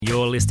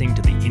You're listening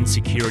to The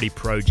Insecurity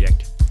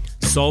Project,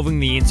 solving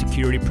the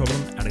insecurity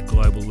problem at a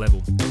global level.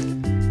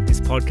 This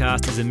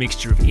podcast is a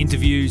mixture of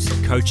interviews,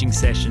 coaching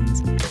sessions,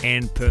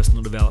 and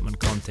personal development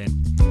content.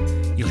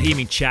 You'll hear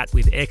me chat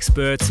with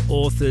experts,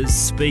 authors,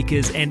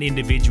 speakers, and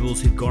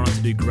individuals who've gone on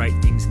to do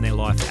great things in their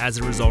life as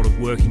a result of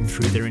working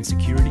through their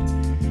insecurity.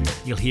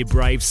 You'll hear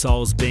brave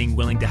souls being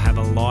willing to have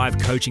a live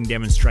coaching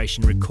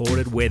demonstration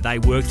recorded where they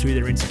work through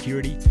their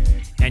insecurity.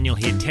 And you'll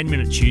hear 10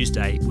 Minute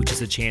Tuesday, which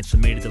is a chance for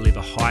me to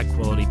deliver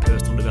high-quality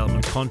personal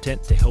development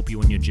content to help you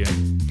on your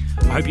journey.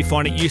 I hope you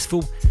find it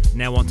useful.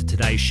 Now on to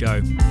today's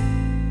show.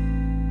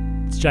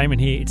 It's Jamin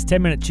here. It's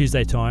 10 Minute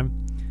Tuesday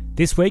time.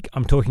 This week,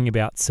 I'm talking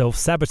about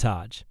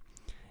self-sabotage.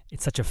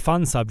 It's such a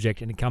fun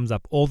subject, and it comes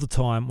up all the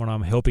time when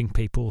I'm helping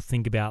people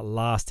think about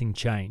lasting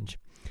change.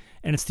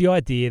 And it's the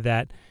idea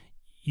that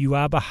you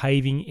are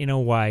behaving in a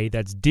way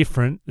that's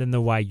different than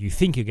the way you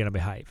think you're going to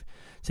behave.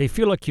 So you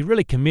feel like you're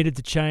really committed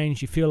to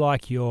change, you feel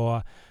like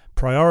you're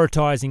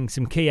prioritizing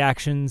some key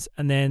actions,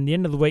 and then the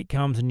end of the week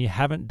comes and you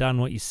haven't done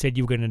what you said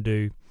you were going to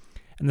do.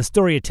 And the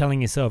story you're telling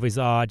yourself is,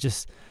 I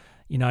just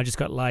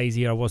got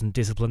lazy, or I wasn't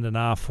disciplined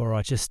enough, or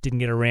I just didn't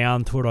get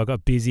around to it, I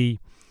got busy.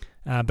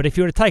 But if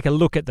you were to take a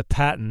look at the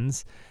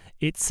patterns,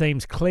 it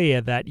seems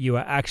clear that you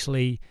are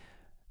actually,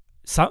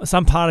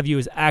 some part of you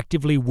is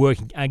actively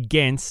working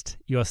against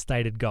your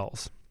stated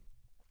goals,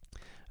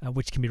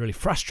 which can be really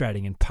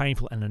frustrating and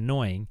painful and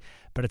annoying.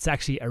 But it's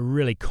actually a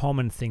really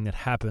common thing that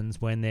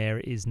happens when there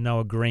is no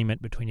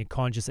agreement between your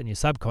conscious and your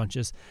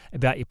subconscious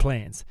about your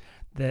plans.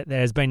 There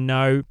has been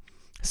no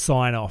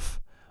sign-off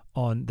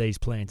on these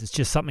plans. It's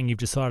just something you've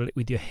decided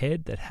with your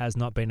head that has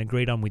not been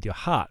agreed on with your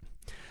heart.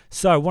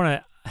 So I want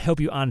to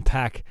help you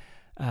unpack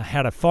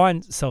how to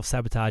find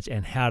self-sabotage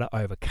and how to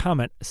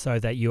overcome it so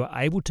that you are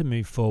able to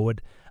move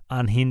forward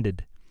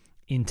unhindered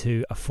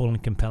into a full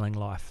and compelling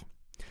life.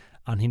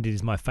 Unhindered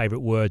is my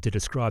favorite word to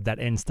describe that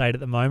end state at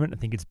the moment. I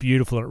think it's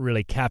beautiful, and it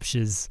really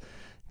captures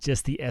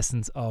just the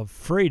essence of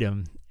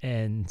freedom.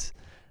 And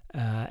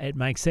it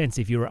makes sense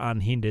if you're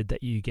unhindered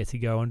that you get to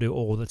go and do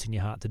all that's in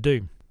your heart to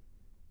do.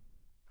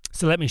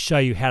 So let me show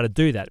you how to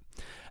do that.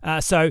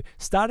 So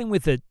starting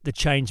with the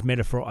change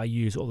metaphor I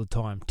use all the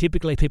time.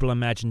 Typically people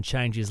imagine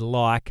change is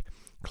like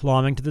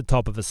climbing to the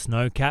top of a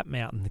snow-capped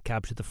mountain to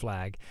capture the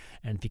flag.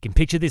 And if you can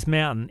picture this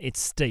mountain, it's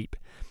steep.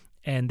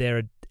 And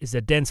there is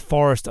a dense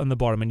forest on the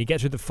bottom, and you get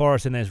through the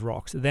forest and there's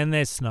rocks, then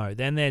there's snow,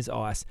 then there's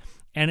ice,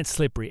 and it's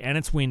slippery, and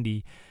it's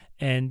windy,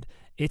 and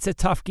it's a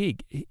tough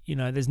gig. You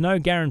know, there's no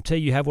guarantee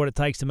you have what it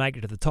takes to make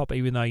it to the top,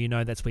 even though you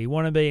know that's where you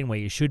want to be and where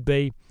you should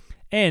be.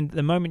 And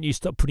the moment you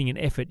stop putting in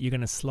effort, you're going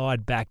to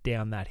slide back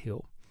down that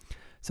hill.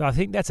 So I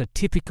think that's a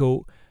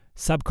typical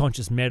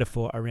subconscious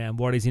metaphor around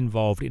what is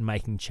involved in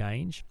making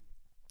change.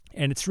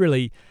 And it's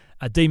really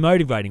a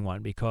demotivating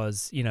one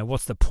because, you know,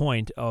 what's the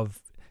point of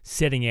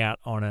setting out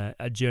on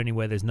a journey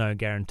where there's no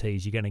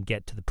guarantees you're going to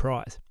get to the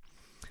prize?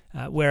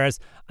 Whereas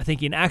I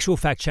think in actual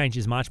fact, change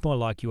is much more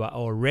like you are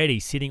already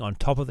sitting on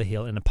top of the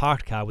hill in a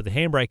parked car with the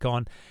handbrake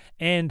on,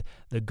 and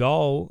the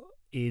goal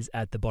is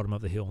at the bottom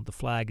of the hill. The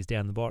flag is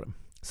down the bottom.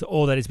 So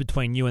all that is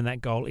between you and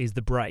that goal is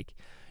the brake.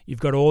 You've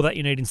got all that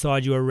you need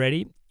inside you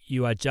already.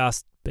 You are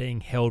just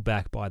being held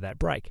back by that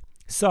brake.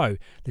 So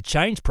the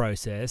change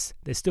process,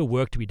 there's still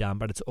work to be done,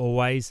 but it's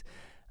always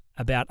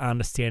about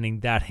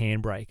understanding that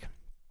handbrake.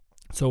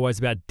 It's always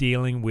about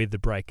dealing with the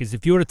brake. Because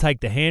if you were to take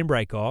the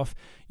handbrake off,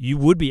 you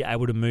would be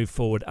able to move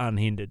forward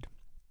unhindered.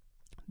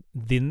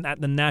 Then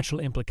the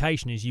natural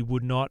implication is you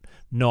would not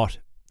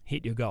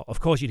hit your goal. Of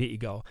course you'd hit your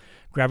goal.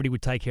 Gravity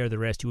would take care of the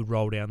rest. You would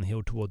roll down the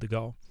hill toward the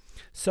goal.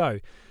 So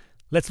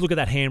let's look at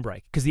that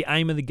handbrake, because the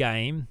aim of the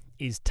game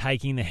is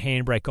taking the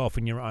handbrake off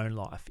in your own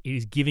life. It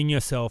is giving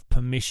yourself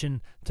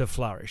permission to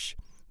flourish.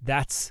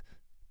 That's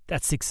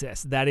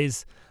success. That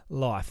is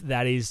life.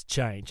 That is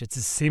change. It's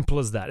as simple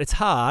as that. It's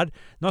hard,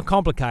 not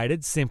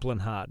complicated, simple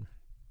and hard.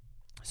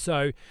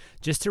 So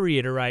just to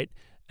reiterate,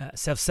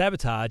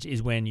 self-sabotage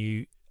is when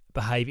you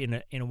behave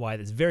in a way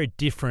that's very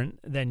different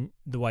than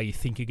the way you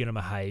think you're going to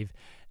behave,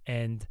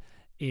 and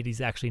it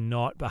is actually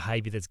not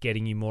behavior that's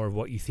getting you more of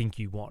what you think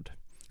you want.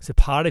 So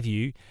part of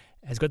you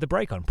has got the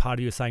brake on. Part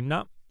of you is saying,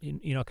 no,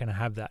 you're not going to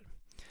have that.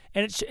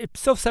 And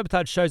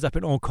self-sabotage shows up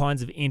in all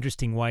kinds of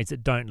interesting ways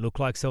that don't look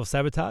like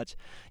self-sabotage.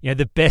 You know,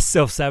 the best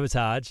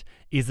self-sabotage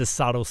is the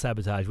subtle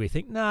sabotage where you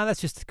think, no,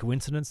 that's just a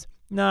coincidence.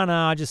 No,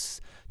 I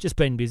just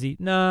been busy.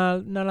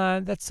 No,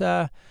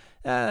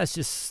 that's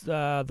just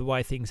the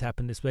way things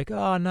happen this week.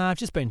 Oh, no, I've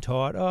just been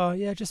tired. Oh,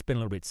 yeah, just been a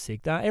little bit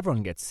sick. No,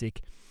 everyone gets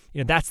sick.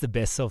 You know, that's the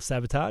best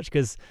self-sabotage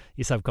because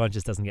your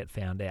subconscious doesn't get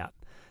found out.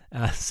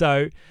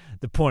 So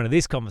the point of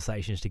this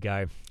conversation is to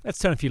go, let's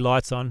turn a few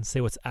lights on, see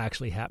what's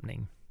actually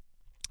happening.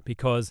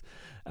 Because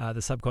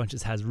the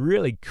subconscious has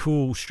really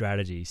cool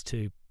strategies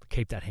to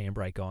keep that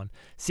handbrake on.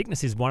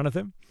 Sickness is one of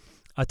them.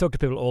 I talk to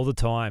people all the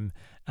time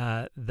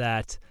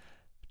that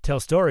tell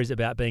stories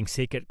about being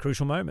sick at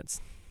crucial moments.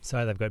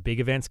 So they've got big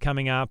events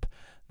coming up.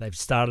 They've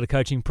started a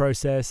coaching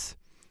process.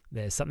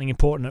 there's something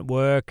important at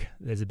work,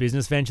 there's a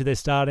business venture they're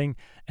starting,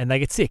 and they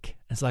get sick.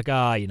 It's like,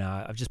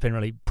 I've just been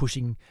really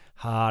pushing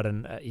hard,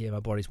 and my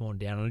body's worn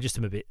down,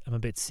 and I'm a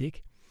bit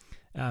sick.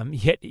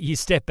 Yet you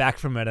step back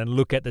from it and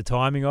look at the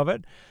timing of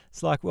it.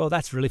 It's like, well,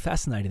 that's really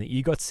fascinating that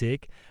you got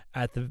sick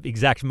at the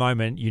exact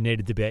moment you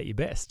needed to be at your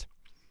best.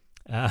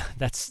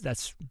 That's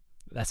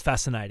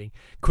fascinating.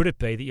 Could it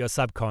be that your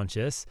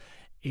subconscious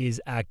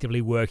is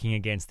actively working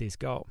against this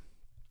goal?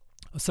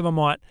 Or someone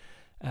might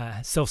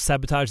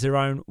self-sabotage their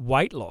own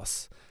weight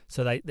loss.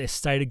 So their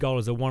stated goal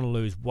is they want to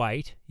lose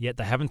weight, yet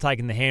they haven't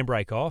taken the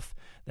handbrake off.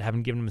 They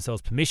haven't given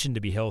themselves permission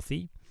to be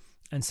healthy.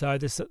 And so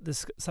this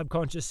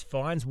subconscious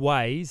finds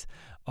ways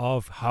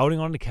of holding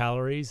on to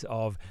calories,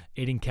 of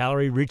eating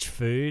calorie-rich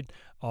food,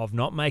 of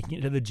not making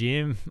it to the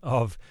gym,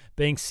 of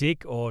being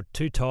sick or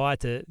too tired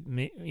to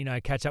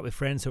catch up with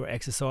friends who are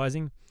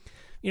exercising.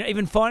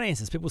 Even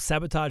finances. People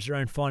sabotage their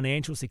own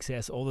financial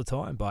success all the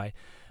time by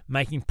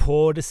making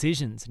poor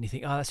decisions. And you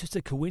think, that's just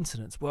a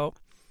coincidence. Well,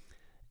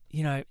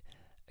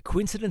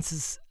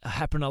 coincidences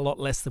happen a lot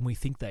less than we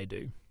think they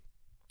do.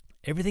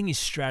 Everything is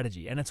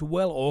strategy, and it's a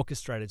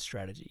well-orchestrated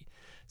strategy.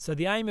 So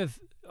the aim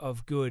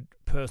of good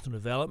personal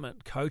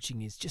development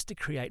coaching is just to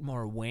create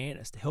more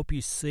awareness, to help you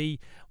see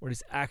what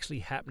is actually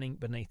happening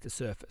beneath the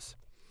surface.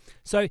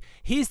 So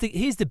here's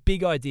the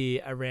big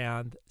idea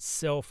around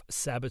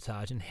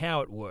self-sabotage and how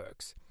it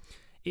works.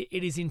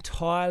 It is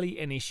entirely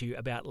an issue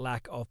about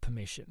lack of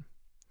permission.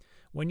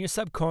 When your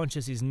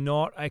subconscious is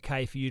not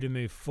okay for you to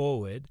move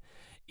forward,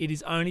 it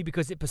is only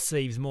because it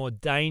perceives more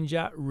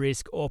danger,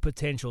 risk, or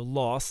potential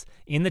loss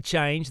in the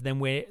change than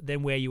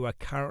where you are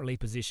currently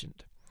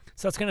positioned.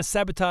 So it's going to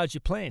sabotage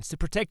your plans to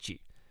protect you.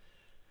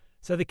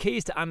 So the key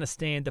is to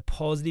understand the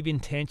positive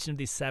intention of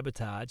this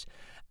sabotage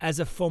as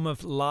a form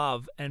of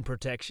love and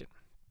protection.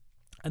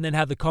 And then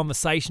have the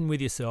conversation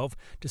with yourself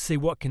to see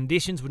what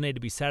conditions would need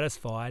to be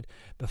satisfied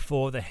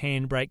before the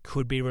handbrake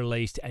could be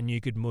released and you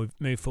could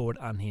move forward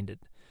unhindered.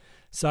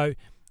 So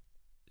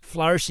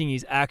flourishing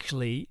is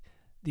actually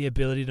the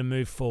ability to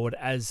move forward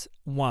as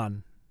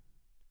one,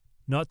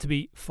 not to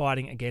be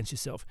fighting against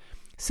yourself.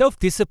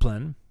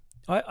 Self-discipline,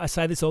 I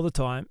say this all the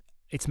time,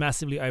 it's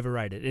massively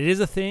overrated. It is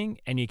a thing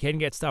and you can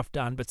get stuff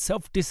done, but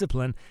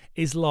self-discipline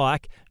is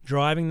like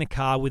driving the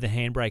car with the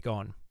handbrake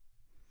on.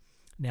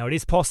 Now, it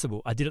is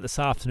possible. I did it this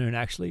afternoon,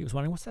 actually. I was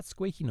wondering, what's that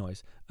squeaky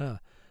noise?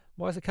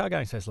 Why is the car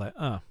going so slow?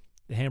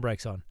 The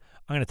handbrake's on.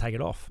 I'm going to take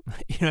it off.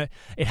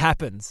 It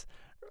happens.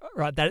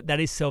 Right, that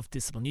is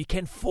self-discipline. You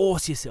can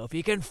force yourself.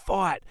 You can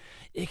fight.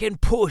 You can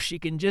push. You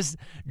can just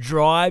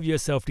drive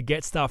yourself to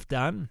get stuff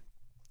done.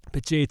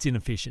 But gee, it's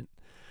inefficient.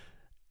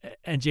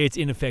 And gee, it's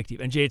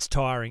ineffective. And gee, it's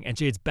tiring. And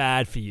gee, it's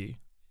bad for you.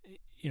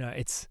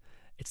 It's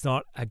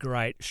not a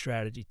great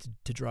strategy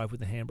to drive with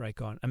the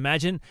handbrake on.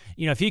 Imagine,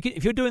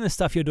 if you're doing the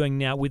stuff you're doing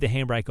now with the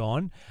handbrake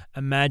on,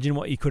 imagine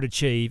what you could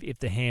achieve if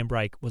the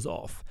handbrake was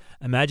off.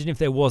 Imagine if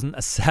there wasn't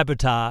a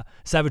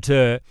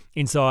saboteur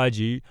inside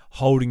you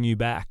holding you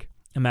back.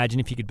 Imagine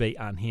if you could be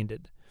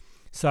unhindered.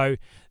 So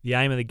the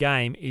aim of the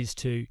game is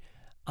to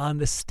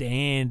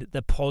understand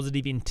the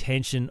positive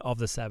intention of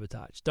the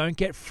sabotage. Don't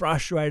get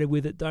frustrated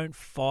with it. Don't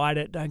fight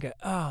it. Don't go,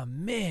 oh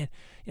man,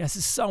 this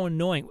is so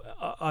annoying.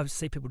 I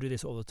see people do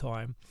this all the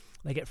time.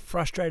 They get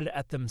frustrated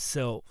at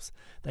themselves.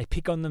 They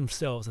pick on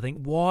themselves. They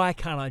think, why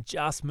can't I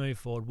just move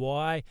forward?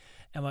 Why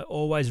am I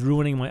always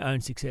ruining my own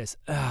success?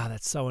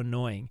 That's so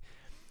annoying.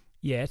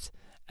 Yet,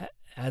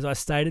 as I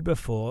stated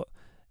before,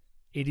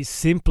 it is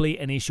simply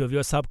an issue of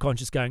your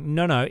subconscious going,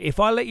 no, if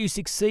I let you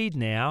succeed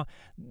now,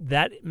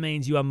 that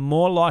means you are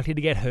more likely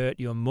to get hurt,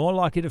 you are more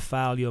likely to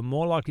fail, you are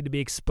more likely to be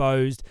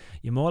exposed,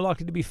 you're more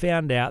likely to be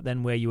found out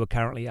than where you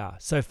currently are.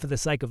 So for the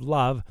sake of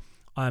love,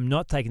 I'm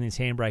not taking this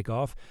handbrake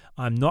off.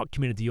 I'm not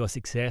committed to your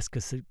success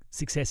because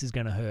success is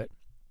going to hurt.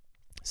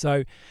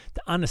 So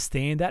to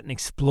understand that and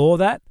explore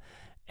that,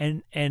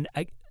 and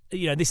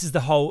this is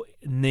the whole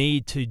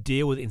need to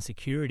deal with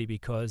insecurity,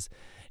 because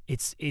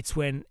it's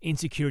when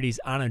insecurity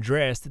is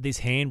unaddressed that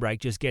this handbrake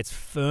just gets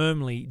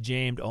firmly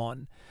jammed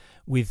on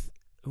with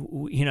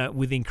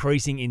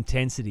increasing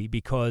intensity,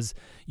 because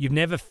you've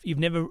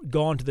never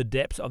gone to the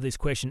depths of this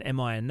question, am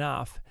I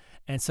enough?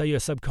 And so your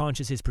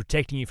subconscious is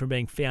protecting you from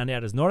being found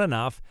out as not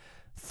enough,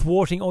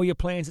 thwarting all your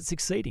plans at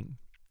succeeding,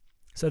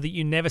 so that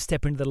you never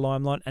step into the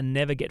limelight and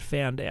never get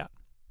found out.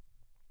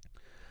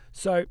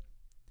 So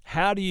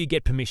how do you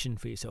get permission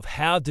for yourself?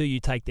 How do you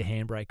take the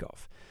handbrake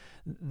off?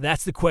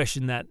 That's the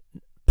question that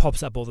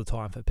pops up all the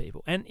time for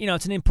people. And,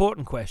 it's an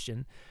important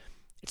question.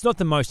 It's not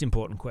the most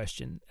important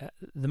question.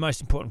 The most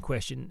important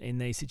question in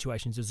these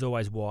situations is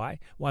always why.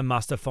 Why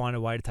must I find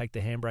a way to take the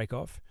handbrake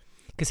off?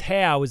 Because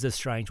how is a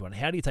strange one.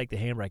 How do you take the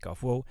handbrake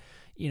off? Well,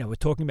 we're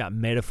talking about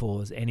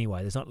metaphors anyway.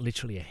 There's not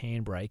literally a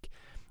handbrake.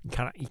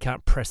 You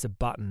can't press a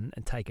button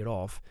and take it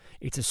off.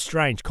 It's a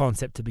strange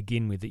concept to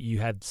begin with, that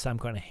you have some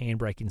kind of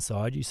handbrake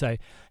inside you. So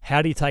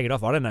how do you take it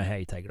off? I don't know how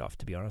you take it off,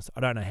 to be honest.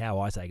 I don't know how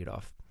I take it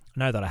off. I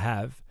know that I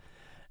have,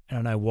 and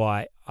I know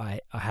why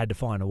I had to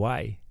find a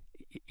way.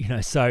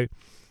 So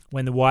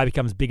when the why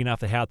becomes big enough,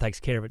 the how takes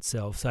care of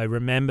itself. So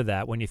remember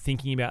that when you're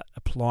thinking about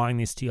applying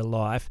this to your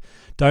life,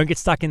 don't get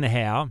stuck in the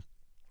how.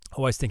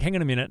 Always think, hang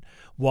on a minute,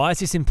 why is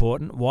this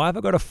important? Why have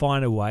I got to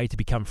find a way to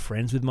become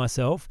friends with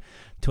myself,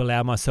 to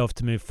allow myself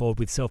to move forward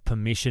with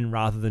self-permission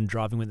rather than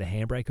driving with the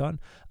handbrake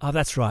on? Oh,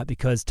 that's right,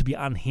 because to be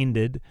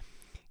unhindered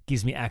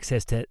gives me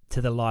access to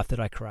the life that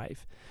I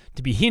crave.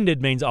 To be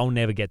hindered means I'll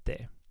never get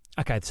there.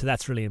 Okay, so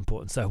that's really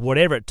important. So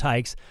whatever it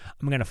takes,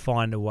 I'm going to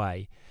find a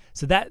way.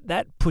 So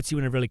that puts you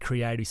in a really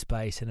creative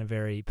space and a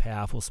very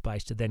powerful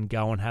space to then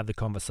go and have the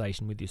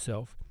conversation with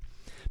yourself.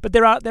 But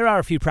there are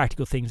a few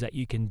practical things that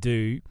you can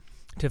do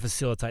to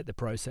facilitate the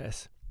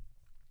process.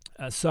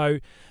 So,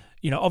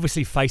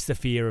 obviously face the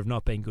fear of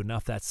not being good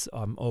enough.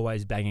 I'm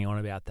always banging on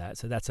about that.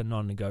 So that's a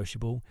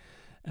non-negotiable.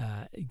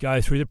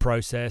 Go through the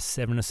process,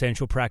 7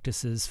 essential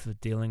practices for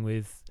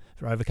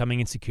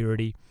overcoming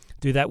insecurity.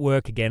 Do that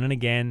work again and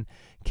again.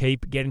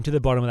 Keep getting to the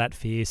bottom of that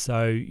fear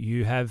so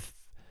you have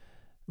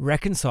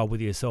reconciled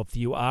with yourself that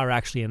you are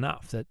actually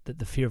enough, that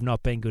the fear of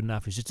not being good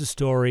enough is just a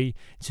story,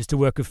 it's just a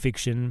work of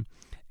fiction.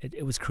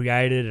 It was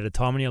created at a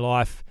time in your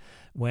life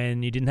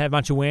when you didn't have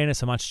much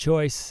awareness or much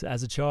choice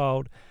as a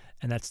child,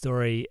 and that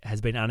story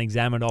has been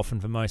unexamined often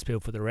for most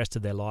people for the rest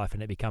of their life,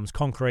 and it becomes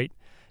concrete,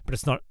 but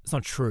it's not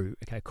true.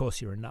 Okay, of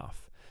course you're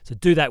enough. So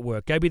do that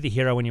work. Go be the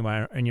hero in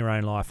your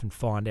own life and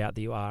find out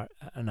that you are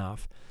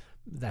enough.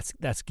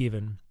 That's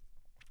given.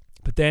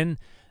 But then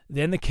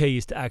the key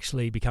is to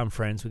actually become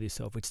friends with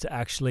yourself. It's to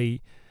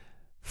actually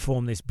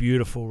form this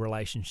beautiful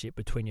relationship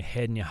between your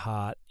head and your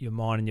heart, your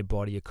mind and your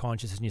body, your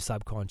conscious and your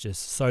subconscious,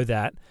 so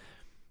that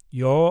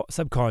your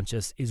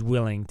subconscious is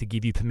willing to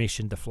give you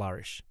permission to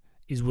flourish,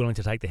 is willing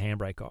to take the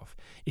handbrake off.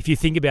 If you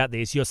think about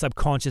this, your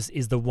subconscious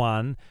is the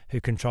one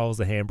who controls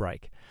the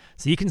handbrake.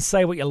 So you can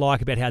say what you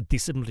like about how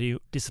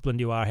disciplined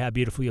you are, how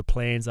beautiful your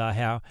plans are,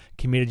 how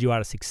committed you are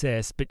to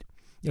success, but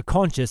your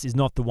conscious is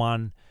not the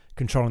one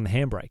controlling the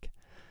handbrake.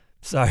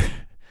 So,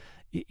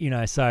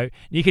 so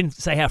you can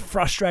say how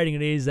frustrating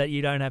it is that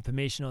you don't have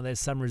permission or there's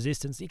some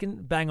resistance. You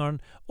can bang on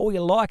all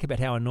you like about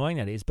how annoying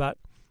that is, but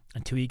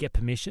until you get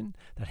permission,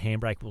 that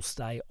handbrake will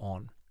stay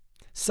on.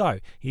 So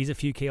here's a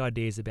few key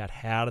ideas about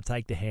how to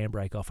take the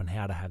handbrake off and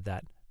how to have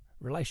that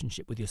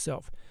relationship with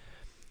yourself.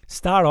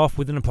 Start off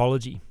with an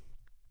apology.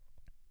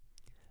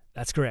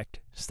 That's correct.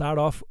 Start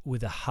off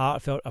with a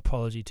heartfelt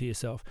apology to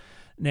yourself.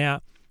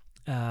 Now,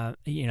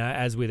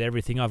 as with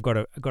everything, I've got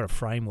a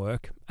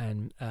framework,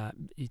 and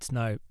it's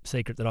no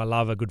secret that I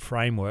love a good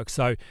framework.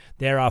 So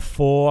there are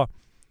 4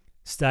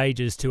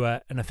 stages to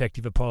an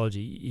effective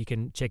apology. You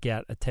can check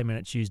out a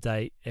 10-Minute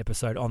Tuesday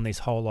episode on this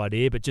whole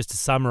idea. But just to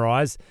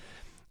summarize,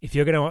 if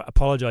you're going to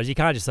apologize, you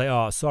can't just say,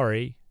 "Oh,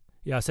 sorry.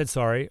 Yeah, I said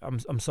sorry.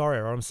 I'm sorry,"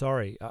 or "I'm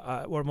sorry.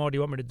 What more do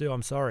you want me to do?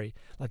 I'm sorry."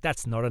 Like,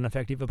 that's not an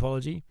effective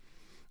apology.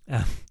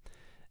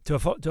 To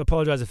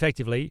apologize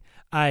effectively,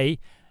 A,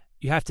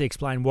 you have to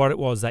explain what it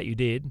was that you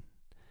did.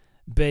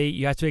 B,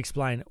 you have to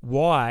explain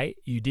why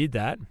you did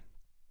that.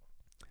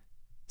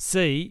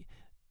 C,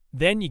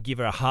 then you give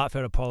her a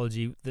heartfelt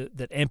apology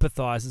that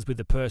empathizes with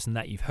the person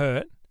that you've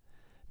hurt,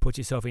 puts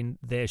yourself in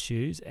their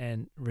shoes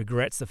and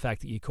regrets the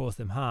fact that you caused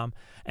them harm.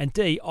 And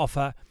D,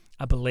 offer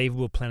a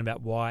believable plan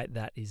about why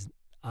that is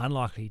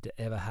unlikely to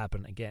ever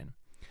happen again.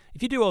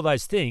 If you do all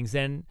those things,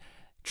 then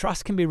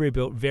trust can be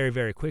rebuilt very,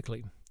 very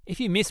quickly. If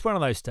you miss one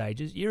of those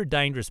stages, you're a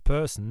dangerous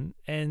person,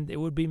 and it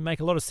would make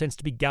a lot of sense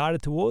to be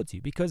guarded towards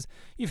you, because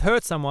you've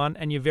hurt someone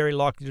and you're very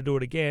likely to do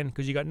it again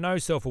because you've got no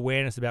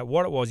self-awareness about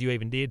what it was you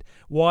even did,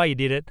 why you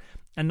did it,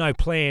 and no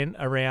plan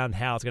around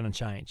how it's going to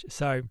change.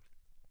 So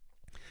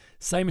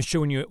same is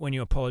true when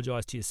you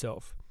apologize to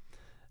yourself.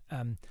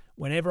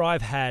 Whenever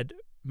I've had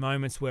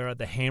moments where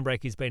the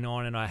handbrake has been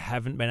on and I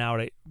haven't been able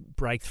to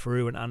break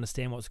through and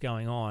understand what's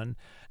going on,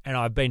 and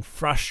I've been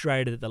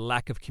frustrated at the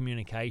lack of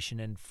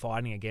communication and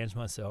fighting against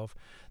myself,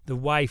 the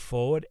way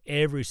forward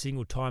every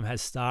single time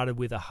has started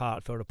with a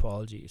heartfelt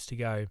apology. It's to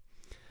go,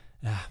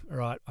 all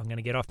right, I'm going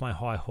to get off my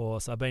high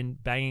horse. I've been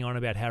banging on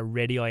about how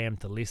ready I am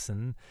to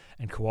listen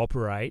and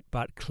cooperate,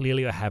 but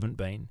clearly I haven't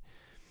been,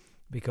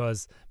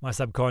 because my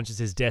subconscious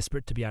is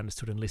desperate to be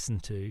understood and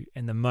listened to,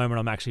 and the moment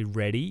I'm actually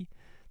ready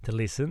to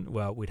listen,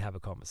 well, we'd have a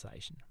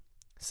conversation.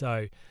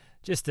 So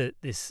just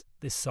this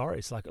sorry,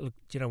 it's like, look,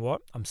 do you know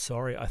what? I'm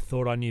sorry. I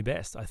thought I knew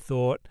best. I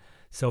thought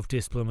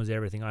self-discipline was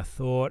everything. I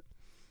thought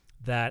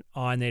that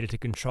I needed to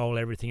control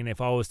everything, and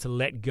if I was to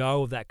let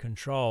go of that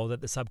control,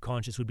 that the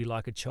subconscious would be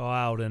like a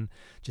child and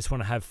just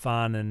want to have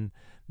fun and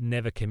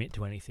never commit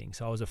to anything.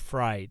 So I was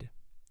afraid.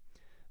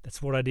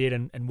 That's what I did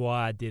and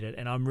why I did it,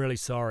 and I'm really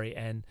sorry.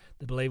 And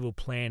the believable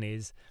plan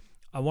is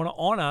I want to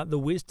honor the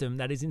wisdom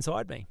that is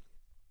inside me.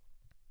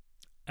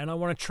 And I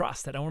want to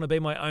trust that. I want to be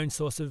my own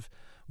source of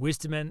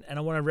wisdom, and I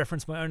want to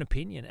reference my own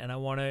opinion, and I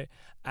want to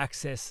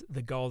access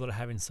the goal that I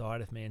have inside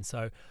of me. And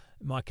so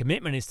my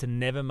commitment is to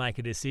never make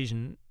a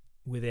decision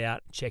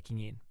without checking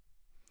in.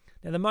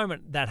 Now, the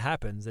moment that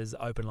happens, there's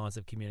open lines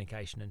of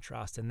communication and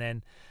trust. And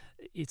then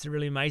it's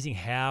really amazing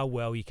how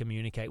well you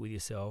communicate with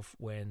yourself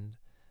when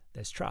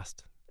there's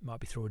trust. It might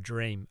be through a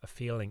dream, a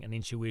feeling, an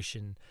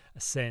intuition,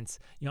 a sense.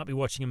 You might be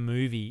watching a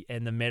movie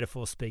and the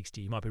metaphor speaks to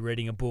you. You might be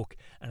reading a book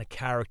and a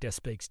character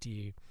speaks to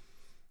you.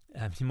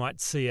 You might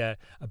see a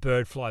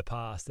bird fly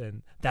past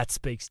and that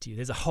speaks to you.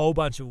 There's a whole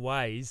bunch of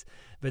ways,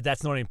 but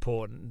that's not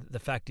important. The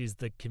fact is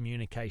the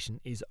communication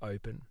is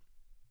open.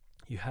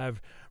 You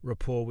have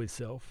rapport with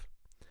self.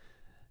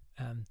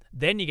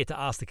 Then you get to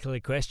ask the killer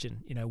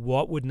question,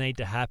 what would need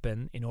to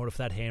happen in order for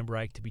that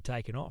handbrake to be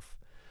taken off?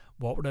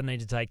 What would I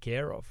need to take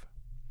care of?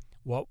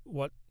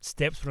 What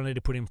steps would I need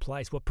to put in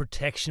place? What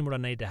protection would I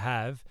need to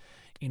have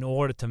in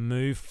order to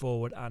move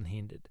forward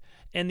unhindered?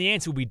 And the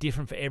answer will be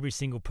different for every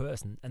single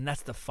person. And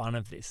that's the fun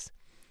of this,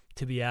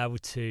 to be able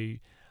to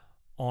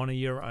honor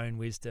your own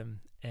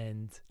wisdom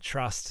and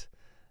trust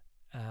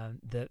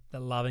the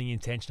loving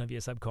intention of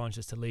your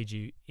subconscious to lead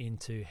you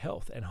into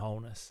health and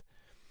wholeness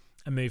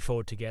and move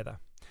forward together.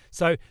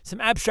 So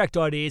some abstract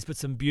ideas, but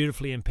some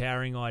beautifully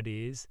empowering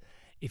ideas.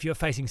 If you're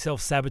facing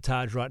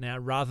self-sabotage right now,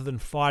 rather than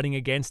fighting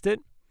against it,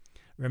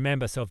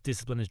 remember,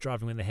 self-discipline is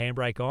driving with the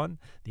handbrake on.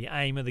 The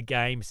aim of the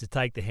game is to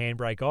take the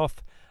handbrake off.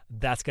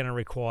 That's going to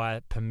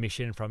require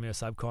permission from your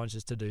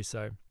subconscious to do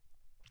so.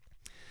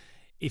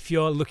 If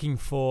you're looking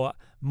for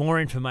more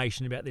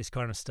information about this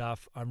kind of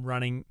stuff, I'm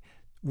running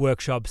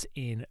workshops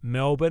in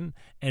Melbourne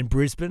and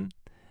Brisbane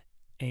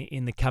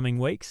in the coming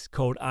weeks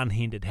called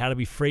Unhindered, How to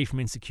Be Free from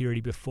Insecurity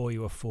Before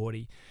You Are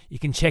 40. You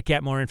can check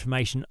out more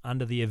information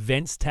under the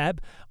Events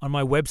tab on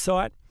my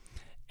website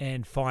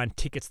and find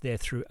tickets there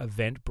through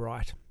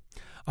Eventbrite.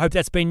 I hope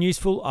that's been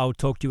useful. I'll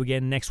talk to you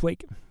again next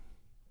week.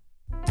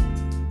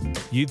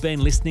 You've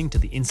been listening to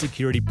The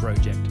Insecurity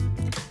Project.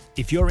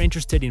 If you're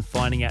interested in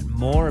finding out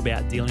more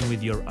about dealing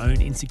with your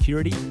own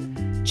insecurity,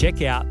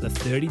 check out the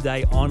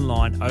 30-day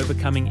online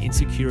Overcoming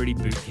Insecurity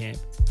Bootcamp.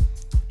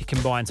 It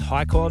combines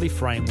high-quality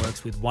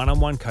frameworks with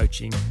one-on-one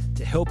coaching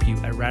to help you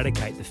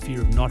eradicate the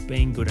fear of not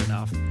being good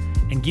enough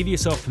and give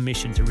yourself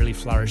permission to really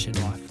flourish in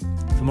life.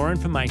 For more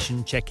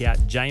information, check out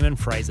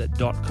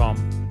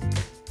jaminfraser.com.